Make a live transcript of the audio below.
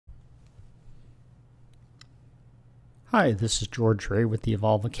Hi, this is George Ray with the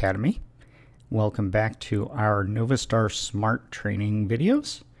Evolve Academy. Welcome back to our Novastar SMART training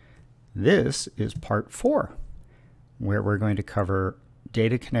videos. This is part 4, where we're going to cover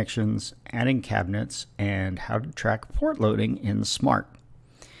data connections, adding cabinets, and how to track port loading in SMART.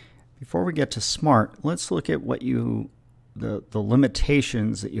 Before we get to SMART, let's look at what the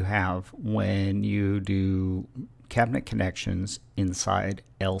limitations that you have when you do cabinet connections inside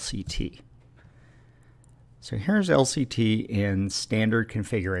LCT. So here's LCT in standard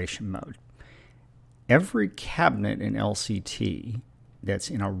configuration mode. Every cabinet in LCT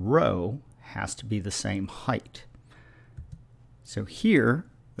that's in a row has to be the same height. So here,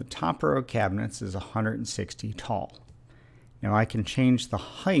 the top row of cabinets is 160 tall. Now I can change the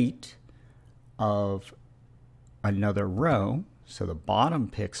height of another row. So the bottom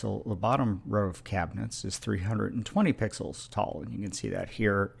row of cabinets is 320 pixels tall, and you can see that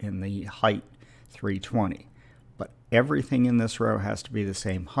here in the height 320. But everything in this row has to be the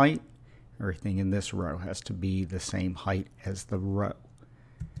same height. Everything in this row has to be the same height as the row.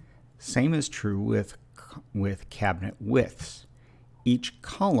 Same is true with cabinet widths. Each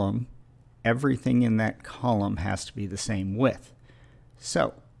column, everything in that column has to be the same width.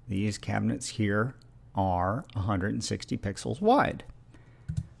 So these cabinets here are 160 pixels wide.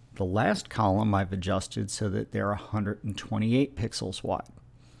 The last column I've adjusted so that they're 128 pixels wide.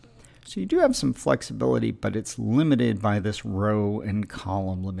 So you do have some flexibility, but it's limited by this row and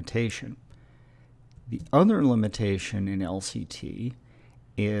column limitation. The other limitation in LCT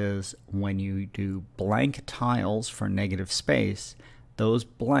is when you do blank tiles for negative space, those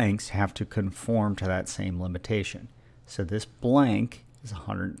blanks have to conform to that same limitation. So this blank is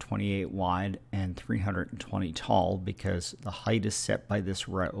 128 wide and 320 tall because the height is set by this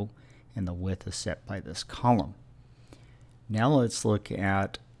row and the width is set by this column. Now let's look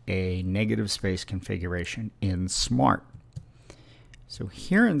at a negative space configuration in SMART. So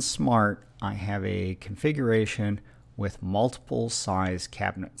here in SMART, I have a configuration with multiple size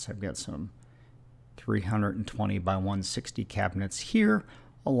cabinets. I've got some 320 by 160 cabinets here,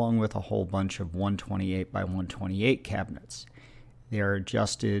 along with a whole bunch of 128 by 128 cabinets. They are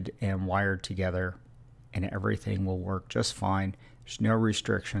adjusted and wired together, and everything will work just fine. There's no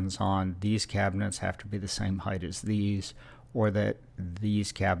restrictions on these cabinets have to be the same height as these, or that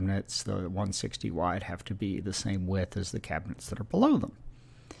these cabinets, the 160 wide, have to be the same width as the cabinets that are below them.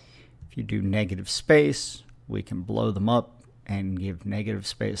 If you do negative space, we can blow them up and give negative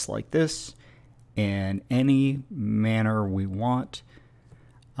space like this in any manner we want.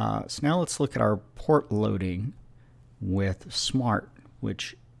 So now let's look at our port loading with SMART,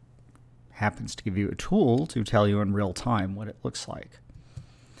 which happens to give you a tool to tell you in real time what it looks like.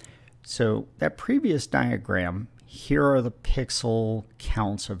 So that previous diagram, here are the pixel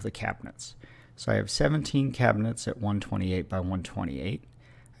counts of the cabinets. So I have 17 cabinets at 128 by 128.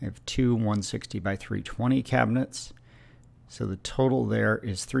 I have two 160 by 320 cabinets. So the total there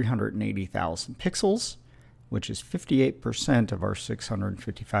is 380,000 pixels, which is 58% of our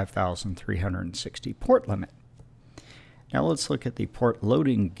 655,360 port limit. Now let's look at the port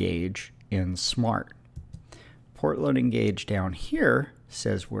loading gauge in SMART. Port loading gauge down here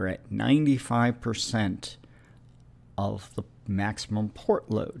says we're at 95% of the maximum port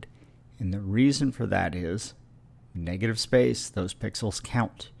load. And the reason for that is negative space, those pixels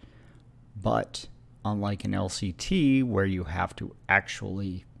count. But unlike in LCT, where you have to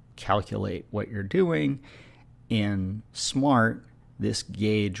actually calculate what you're doing, in SMART, this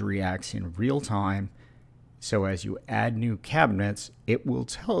gauge reacts in real time. So as you add new cabinets, it will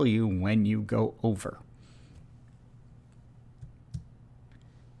tell you when you go over.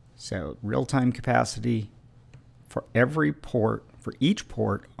 So real-time capacity for every port, for each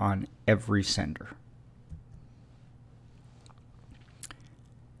port on every sender.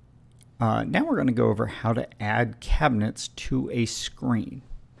 Now we're going to go over how to add cabinets to a screen.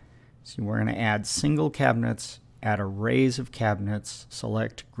 So we're going to add single cabinets, add arrays of cabinets,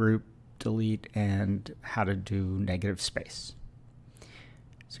 select, group, delete, and how to do negative space.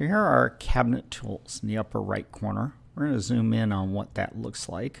 So here are our cabinet tools in the upper right corner. We're going to zoom in on what that looks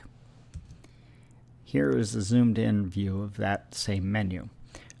like. Here is a zoomed in view of that same menu.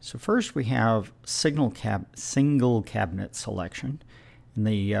 So first we have single cabinet selection. And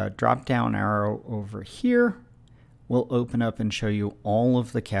the drop down arrow over here will open up and show you all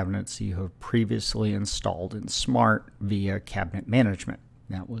of the cabinets you have previously installed in SMART via cabinet management.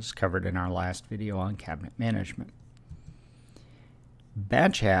 That was covered in our last video on cabinet management.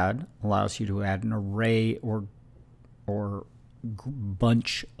 Batch add allows you to add an array or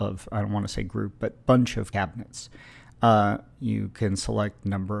bunch of, I don't want to say group, but bunch of cabinets. You can select the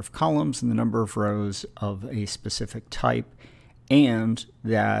number of columns and the number of rows of a specific type, and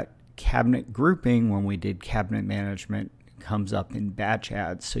that cabinet grouping, when we did cabinet management, comes up in batch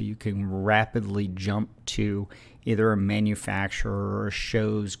adds, so you can rapidly jump to either a manufacturer or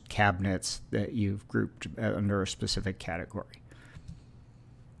shows cabinets that you've grouped under a specific category.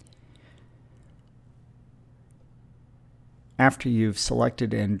 After you've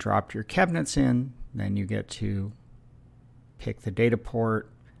selected and dropped your cabinets in, then you get to pick the data port.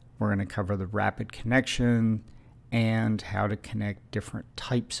 We're going to cover the rapid connection and how to connect different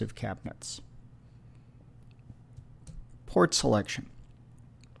types of cabinets. Port selection.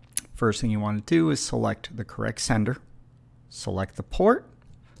 First thing you want to do is select the correct sender, select the port,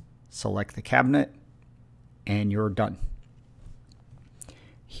 select the cabinet, and you're done.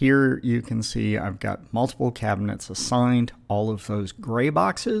 Here you can see I've got multiple cabinets assigned. All of those gray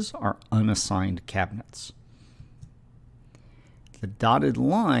boxes are unassigned cabinets. The dotted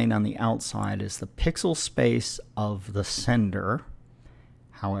line on the outside is the pixel space of the sender.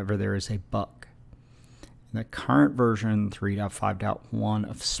 However, there is a bug. In the current version 3.5.1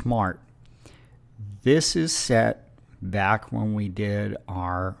 of SMART, this is set back when we did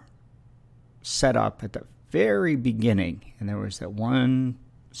our setup at the very beginning, and there was that one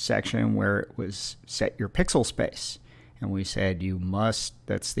section where it was set your pixel space, and we said you must,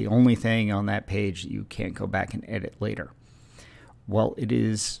 that's the only thing on that page that you can't go back and edit later. Well, it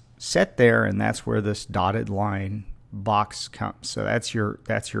is set there, and that's where this dotted line box comes. So that's your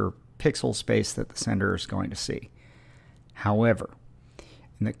pixel space that the sender is going to see. However,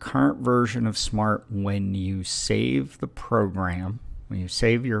 in the current version of SMART, when you save the program, when you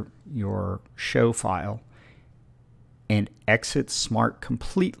save your show file and exit SMART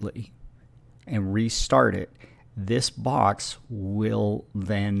completely and restart it, this box will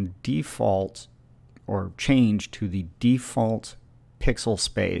then default or change to the default pixel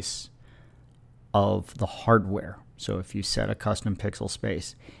space of the hardware. So if you set a custom pixel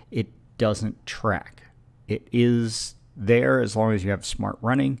space, it doesn't track. It is there as long as you have SMART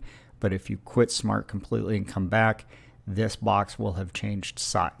running, but if you quit SMART completely and come back, this box will have changed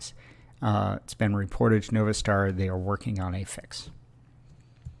size. It's been reported to Novastar. They are working on a fix.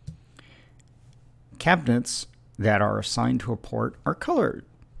 Cabinets that are assigned to a port are colored,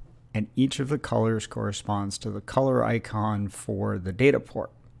 and each of the colors corresponds to the color icon for the data port.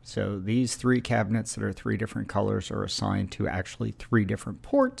 So these three cabinets that are three different colors are assigned to actually three different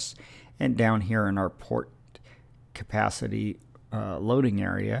ports. And down here in our port capacity loading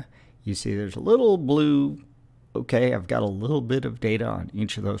area, you see there's a little blue, okay, I've got a little bit of data on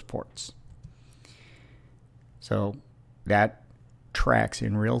each of those ports. So that tracks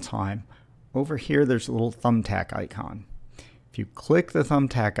in real time. Over here, there's a little thumbtack icon. If you click the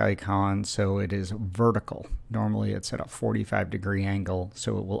thumbtack icon so it is vertical, normally it's at a 45-degree angle,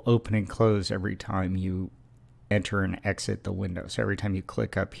 so it will open and close every time you enter and exit the window. So every time you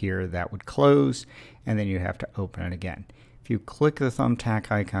click up here, that would close, and then you have to open it again. If you click the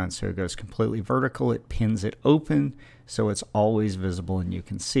thumbtack icon so it goes completely vertical, it pins it open so it's always visible and you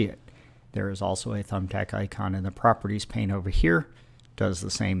can see it. There is also a thumbtack icon in the properties pane over here. Does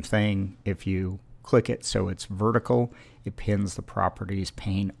the same thing. If you click it so it's vertical, it pins the properties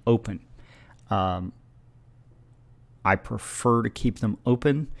pane open. I prefer to keep them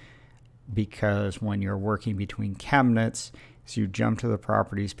open because when you're working between cabinets, as you jump to the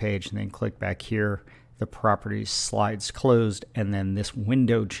properties page and then click back here, the properties slides closed and then this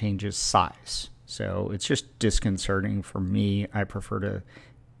window changes size. So it's just disconcerting for me. I prefer to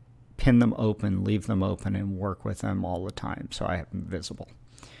pin them open, leave them open, and work with them all the time so I have them visible.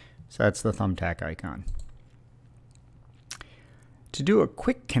 So that's the thumbtack icon. To do a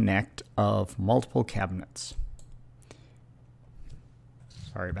quick connect of multiple cabinets.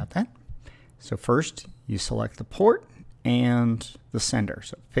 Sorry about that. So first you select the port and the sender.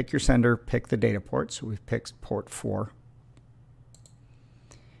 So pick your sender, pick the data port. So we've picked port 4.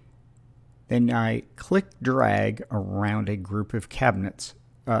 Then I click drag around a group of cabinets.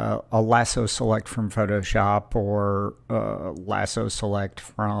 A lasso select from Photoshop or lasso select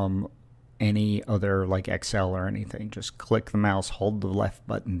from any other like Excel or anything. Just click the mouse, hold the left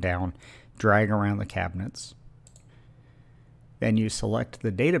button down, drag around the cabinets. Then you select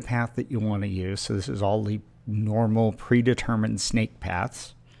the data path that you want to use. So this is all the normal predetermined snake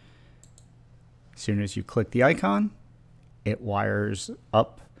paths. As soon as you click the icon, it wires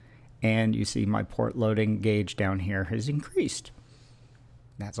up and you see my port loading gauge down here has increased.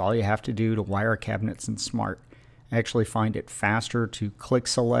 That's all you have to do to wire cabinets in SMART. I actually find it faster to click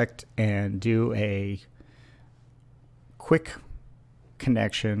select and do a quick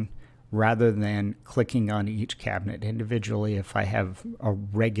connection rather than clicking on each cabinet individually if I have a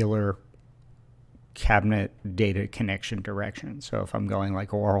regular cabinet data connection direction. So if I'm going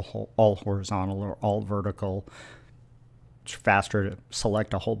like all horizontal or all vertical, it's faster to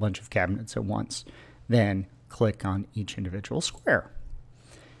select a whole bunch of cabinets at once than click on each individual square.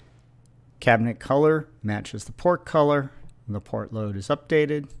 Cabinet color matches the port color. The port load is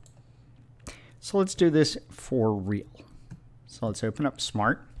updated. So let's do this for real. So let's open up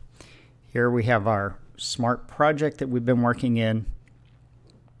Smart. Here we have our Smart project that we've been working in.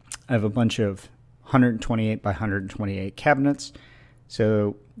 I have a bunch of 128 by 128 cabinets.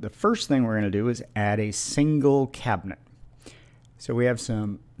 So the first thing we're going to do is add a single cabinet. So we have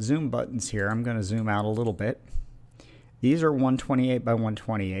some zoom buttons here. I'm going to zoom out a little bit. These are 128 by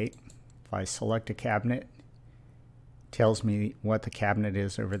 128. If I select a cabinet, it tells me what the cabinet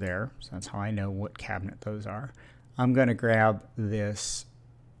is over there. So that's how I know what cabinet those are. I'm going to grab this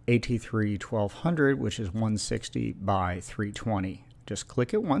AT3 1200, which is 160 by 320. Just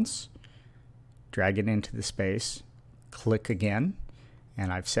click it once, drag it into the space, click again,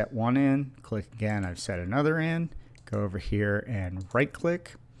 and I've set one in, click again, I've set another in, go over here and right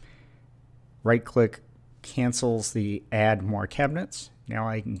click. Right click cancels the add more cabinets. Now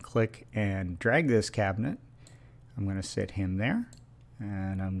I can click and drag this cabinet. I'm going to set him there,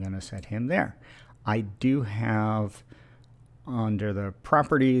 and I'm going to set him there. I do have, under the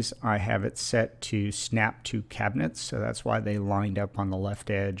properties, I have it set to snap to cabinets, so that's why they lined up on the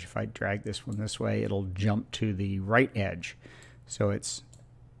left edge. If I drag this one this way, it'll jump to the right edge. So it's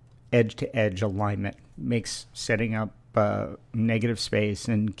edge-to-edge alignment. Makes setting up negative space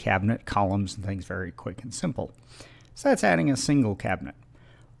and cabinet columns and things very quick and simple. So that's adding a single cabinet.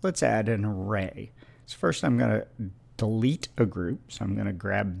 Let's add an array. So first I'm going to delete a group. So I'm going to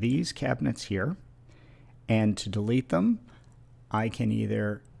grab these cabinets here, and to delete them, I can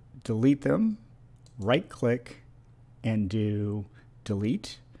either delete them, right click and do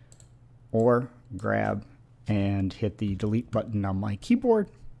delete, or grab and hit the delete button on my keyboard.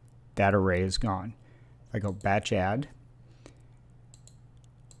 That array is gone. If I go batch add,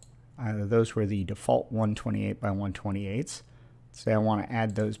 those were the default 128 by 128s. Say I want to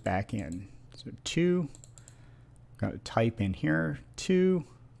add those back in. So 2, I'm going to type in here 2,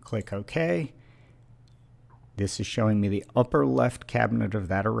 click OK. This is showing me the upper left cabinet of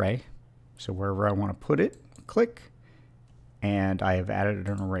that array. So wherever I want to put it, click, and I have added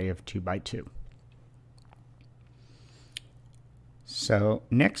an array of 2 by 2. So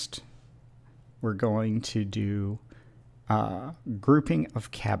next, we're going to do grouping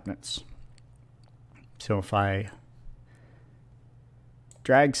of cabinets. So if I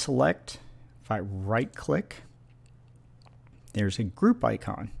drag select, if I right click, there's a group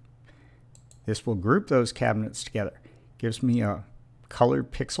icon. This will group those cabinets together. Gives me a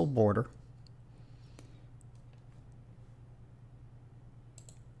colored pixel border.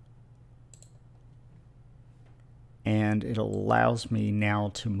 And it allows me now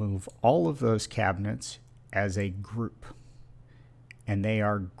to move all of those cabinets as a group. And they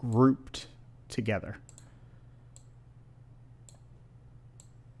are grouped together.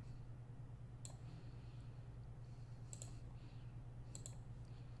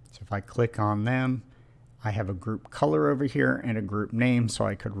 If I click on them, I have a group color over here and a group name, so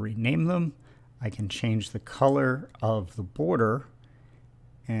I could rename them. I can change the color of the border,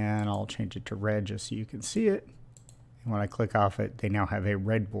 and I'll change it to red just so you can see it. And when I click off it, they now have a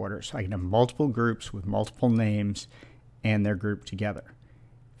red border. So I can have multiple groups with multiple names, and they're grouped together.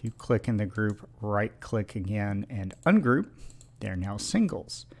 If you click in the group, right click again and ungroup, they're now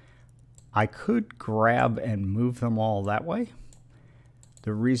singles. I could grab and move them all that way.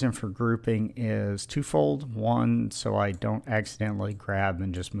 The reason for grouping is twofold. One, so I don't accidentally grab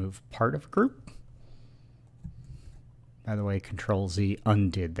and just move part of a group. By the way, Control-Z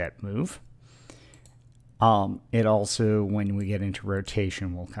undid that move. It also, when we get into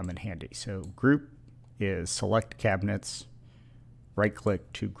rotation, will come in handy. So group is select cabinets, right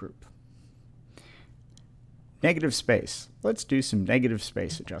click to group. Negative space. Let's do some negative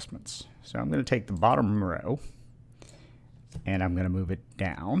space adjustments. So I'm going to take the bottom row, and I'm going to move it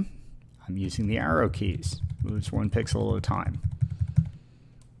down. I'm using the arrow keys. Moves one pixel at a time.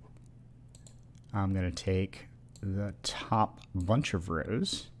 I'm going to take the top bunch of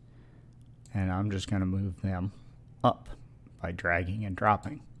rows, and I'm just going to move them up by dragging and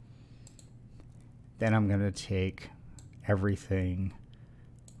dropping. Then I'm going to take everything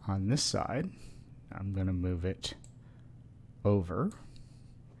on this side. I'm going to move it over.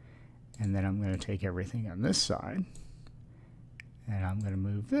 And then I'm going to take everything on this side, and I'm going to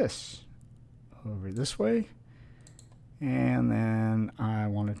move this over this way, And then I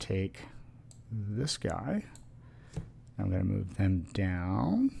want to take this guy. I'm going to move them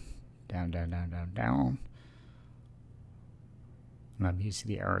down, down, down, down, down, down. And I'm using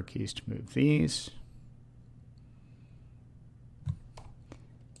the arrow keys to move these.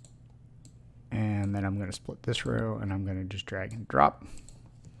 And then I'm going to split this row, and I'm going to just drag and drop.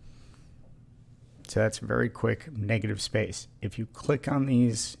 So that's a very quick negative space. If you click on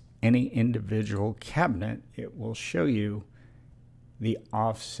these, any individual cabinet, it will show you the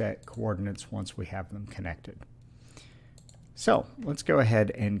offset coordinates once we have them connected. So let's go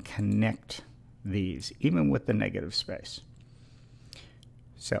ahead and connect these, even with the negative space.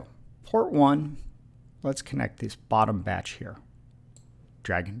 So port 1, let's connect this bottom batch here.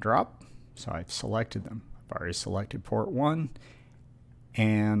 Drag and drop. So I've selected them. I've already selected port 1,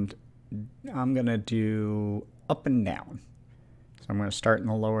 and I'm going to do up and down. So I'm going to start in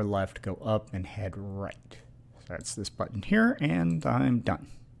the lower left, go up, and head right. So that's this button here, and I'm done.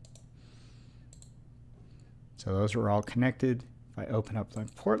 So those are all connected. If I open up the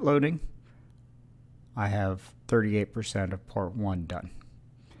port loading, I have 38% of port 1 done.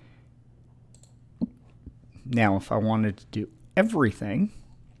 Now, if I wanted to do everything,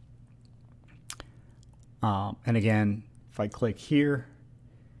 and again, if I click here,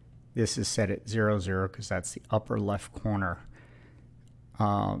 this is set at 0, 0, because that's the upper left corner,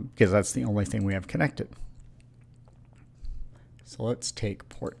 because that's the only thing we have connected. So let's take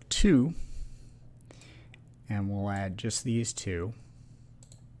port 2, and we'll add just these two.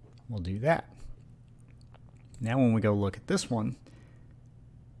 We'll do that. Now when we go look at this one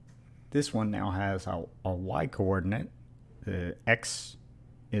now has a y coordinate. The x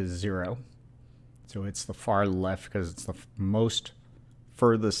is 0. So it's the far left because it's the most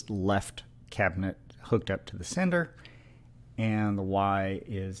furthest left cabinet hooked up to the sender. And the y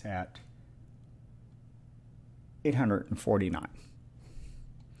is at 849.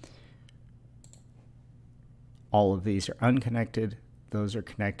 All of these are unconnected. Those are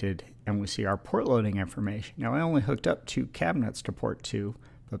connected, and we see our port loading information. Now I only hooked up 2 cabinets to port 2,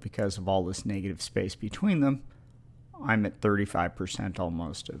 but because of all this negative space between them, I'm at 35%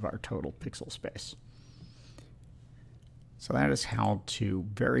 almost of our total pixel space. So that is how to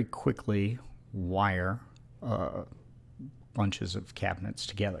very quickly wire bunches of cabinets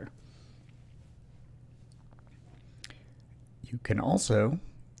together. You can also,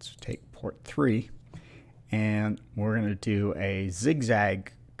 let's take port 3, and we're going to do a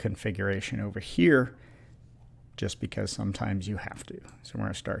zigzag configuration over here just because sometimes you have to. So we're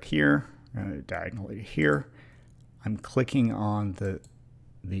going to start here, we're going to diagonally here. I'm clicking on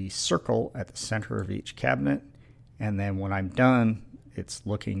the circle at the center of each cabinet, and then when I'm done, it's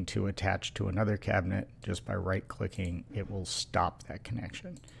looking to attach to another cabinet. Just by right-clicking, it will stop that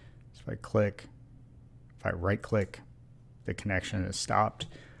connection. So if I right-click, the connection is stopped.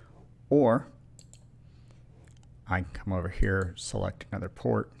 Or I can come over here, select another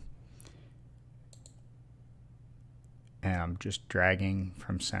port, and I'm just dragging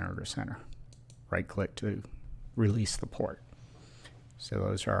from center to center. Right-click to release the port. So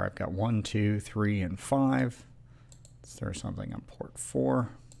those are, I've got 1, 2, 3, and 5. Let's throw something on port 4.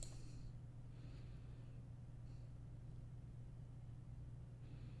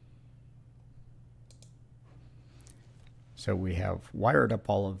 So we have wired up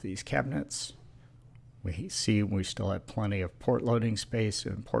all of these cabinets. We see we still have plenty of port loading space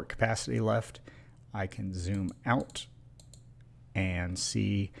and port capacity left. I can zoom out and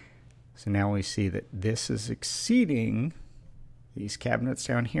see. So now we see that this is exceeding, these cabinets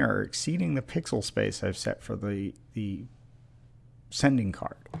down here are exceeding the pixel space I've set for the sending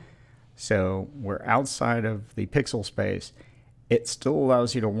card. So we're outside of the pixel space. It still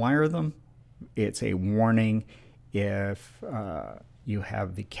allows you to wire them. It's a warning if you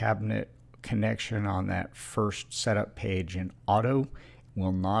have the cabinet connection on that first setup page in auto,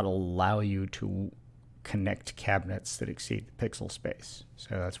 will not allow you to connect cabinets that exceed the pixel space.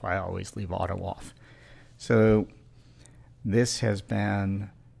 So that's why I always leave auto off. So this has been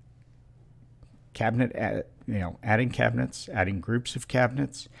adding cabinets, adding groups of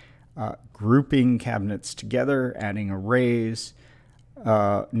cabinets, grouping cabinets together, adding arrays,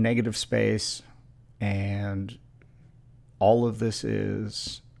 negative space, and all of this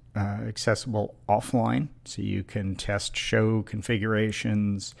is accessible offline, so you can test show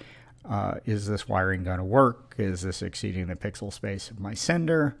configurations. Is this wiring going to work? Is this exceeding the pixel space of my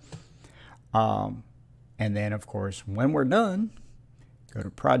sender? And then, of course, when we're done, go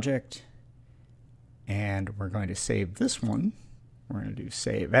to Project, and we're going to save this one. We're going to do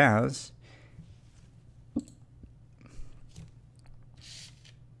Save As.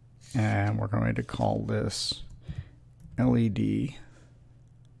 And we're going to call this LED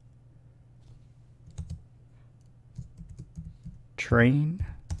Train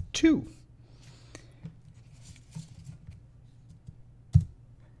 2.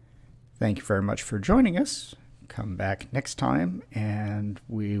 Thank you very much for joining us. Come back next time and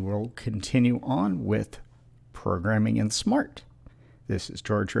we will continue on with programming in SMART. This is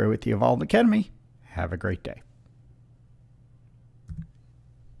George Ray with the Evolve Academy. Have a great day.